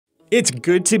It's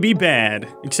good to be bad,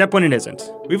 except when it isn't.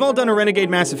 We've all done a Renegade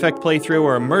Mass Effect playthrough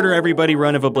or a Murder Everybody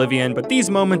run of Oblivion, but these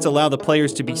moments allow the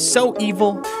players to be so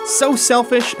evil, so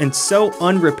selfish, and so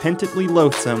unrepentantly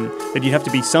loathsome that you'd have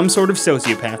to be some sort of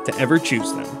sociopath to ever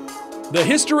choose them. The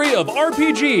history of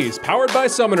RPGs, powered by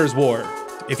Summoner's War.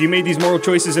 If you made these moral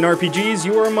choices in RPGs,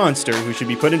 you are a monster who should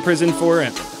be put in prison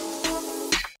forever.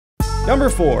 Number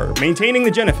 4, Maintaining the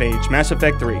Genophage, Mass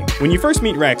Effect 3. When you first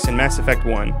meet Rex in Mass Effect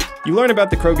 1, you learn about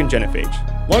the Krogan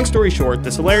Genophage. Long story short, the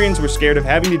Solarians were scared of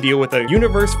having to deal with a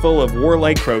universe full of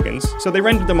warlike Krogans, so they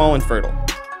rendered them all infertile.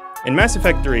 In Mass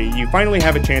Effect 3, you finally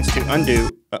have a chance to undo...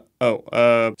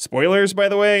 spoilers, by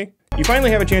the way? You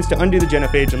finally have a chance to undo the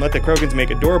Genophage and let the Krogans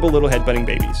make adorable little headbutting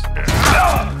babies.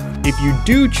 If you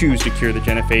do choose to cure the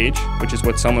Genophage, which is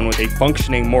what someone with a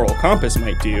functioning moral compass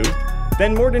might do,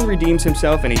 then Mordin redeems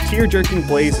himself in a tear-jerking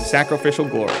blaze of sacrificial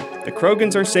glory. The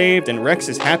Krogans are saved, and Rex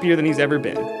is happier than he's ever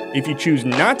been. If you choose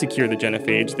not to cure the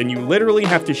Genophage, then you literally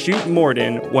have to shoot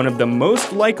Mordin, one of the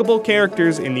most likable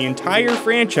characters in the entire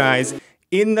franchise,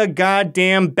 in the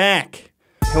goddamn back.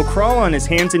 He'll crawl on his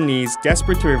hands and knees,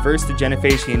 desperate to reverse the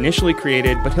Genophage he initially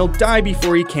created, but he'll die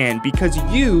before he can, because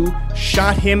you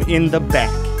shot him in the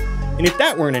back. And if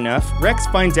that weren't enough, Rex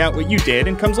finds out what you did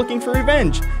and comes looking for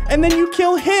revenge. And then you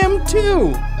kill him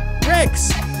too! Rex,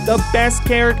 the best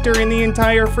character in the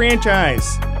entire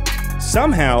franchise.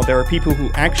 Somehow, there are people who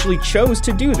actually chose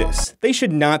to do this. They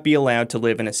should not be allowed to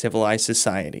live in a civilized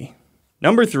society.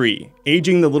 Number 3,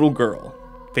 Aging the Little Girl,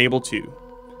 Fable 2.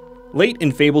 Late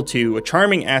in Fable 2, a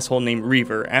charming asshole named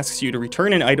Reaver asks you to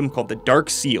return an item called the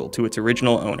Dark Seal to its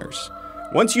original owners.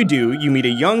 Once you do, you meet a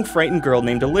young, frightened girl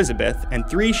named Elizabeth and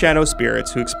 3 shadow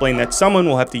spirits who explain that someone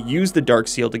will have to use the Dark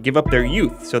Seal to give up their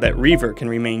youth so that Reaver can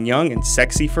remain young and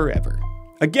sexy forever.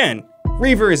 Again,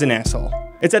 Reaver is an asshole.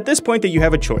 It's at this point that you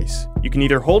have a choice. You can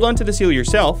either hold on to the seal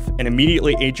yourself and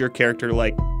immediately age your character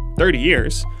like 30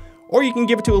 years, or you can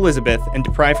give it to Elizabeth and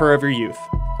deprive her of her youth.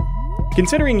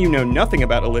 Considering you know nothing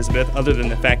about Elizabeth other than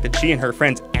the fact that she and her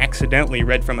friends accidentally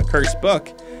read from a cursed book,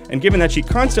 and given that she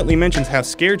constantly mentions how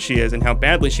scared she is and how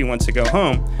badly she wants to go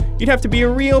home, you'd have to be a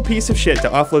real piece of shit to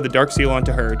offload the Dark Seal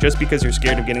onto her just because you're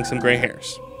scared of getting some gray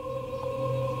hairs.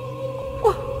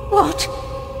 What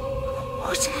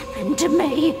happened to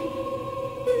me?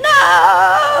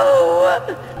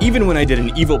 No! Even when I did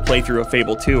an evil playthrough of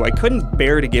Fable 2, I couldn't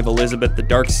bear to give Elizabeth the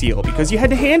Dark Seal because you had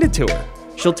to hand it to her.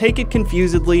 She'll take it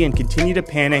confusedly and continue to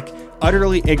panic,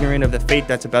 utterly ignorant of the fate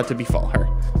that's about to befall her.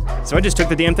 So I just took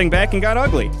the damn thing back and got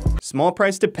ugly. Small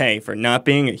price to pay for not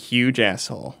being a huge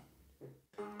asshole.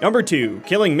 Number 2,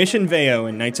 killing Mission Veo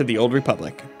in Knights of the Old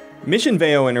Republic. Mission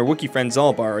Veo and her Wookiee friend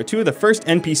Zalbar are 2 of the first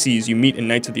NPCs you meet in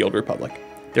Knights of the Old Republic.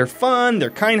 They're fun,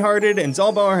 they're kind-hearted, and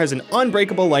Zalbar has an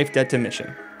unbreakable life debt to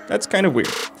Mission. That's kind of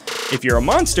weird. If you're a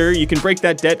monster, you can break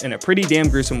that debt in a pretty damn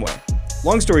gruesome way.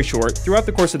 Long story short, throughout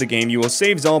the course of the game, you will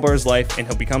save Zalbar's life and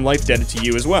he'll become life debted to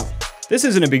you as well. This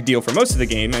isn't a big deal for most of the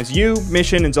game, as you,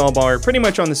 Mission, and Zalbar are pretty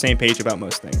much on the same page about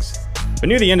most things. But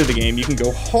near the end of the game, you can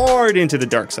go hard into the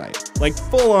dark side, like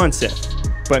full-on Sith.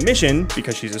 But Mission,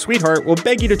 because she's a sweetheart, will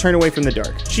beg you to turn away from the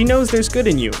dark. She knows there's good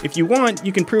in you. If you want,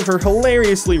 you can prove her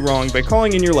hilariously wrong by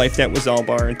calling in your life debt with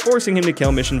Zalbar and forcing him to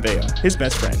kill Mission Veo, his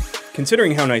best friend.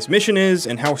 Considering how nice Mission is,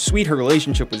 and how sweet her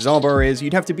relationship with Zalbar is,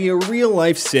 you'd have to be a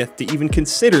real-life Sith to even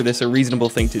consider this a reasonable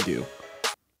thing to do.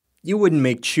 You wouldn't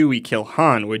make Chewie kill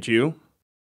Han, would you?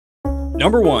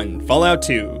 Number 1, Fallout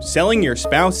 2, selling your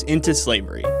spouse into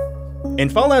slavery. In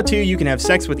Fallout 2, you can have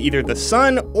sex with either the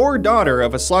son or daughter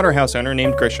of a slaughterhouse owner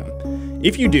named Grisham.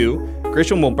 If you do,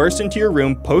 Grisham will burst into your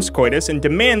room post-coitus and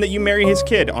demand that you marry his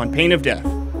kid on pain of death.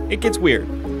 It gets weird.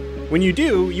 When you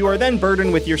do, you are then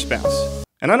burdened with your spouse.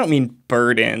 And I don't mean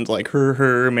burdened, like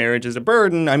her marriage is a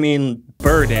burden. I mean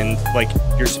burdened, like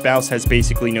your spouse has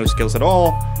basically no skills at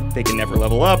all, they can never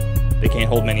level up, they can't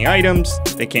hold many items,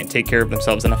 they can't take care of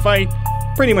themselves in a fight,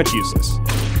 pretty much useless.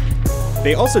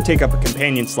 They also take up a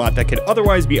companion slot that could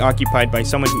otherwise be occupied by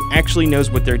someone who actually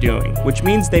knows what they're doing, which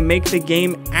means they make the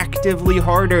game actively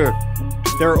harder.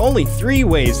 There are only 3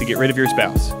 ways to get rid of your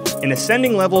spouse. In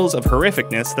ascending levels of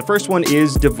horrificness, the first one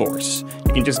is divorce.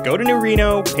 You can just go to New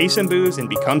Reno, pay some booze, and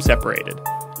become separated.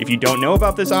 If you don't know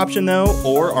about this option though,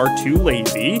 or are too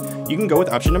lazy, you can go with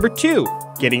option number 2,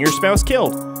 getting your spouse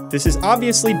killed. This is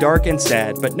obviously dark and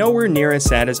sad, but nowhere near as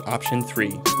sad as option 3,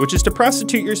 which is to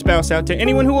prostitute your spouse out to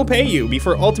anyone who will pay you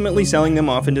before ultimately selling them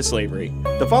off into slavery.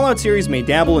 The Fallout series may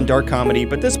dabble in dark comedy,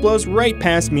 but this blows right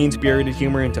past mean-spirited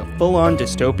humor into full-on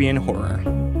dystopian horror.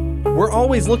 We're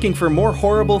always looking for more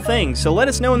horrible things, so let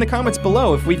us know in the comments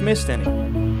below if we've missed any.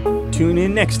 Tune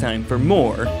in next time for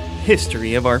more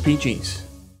History of RPGs.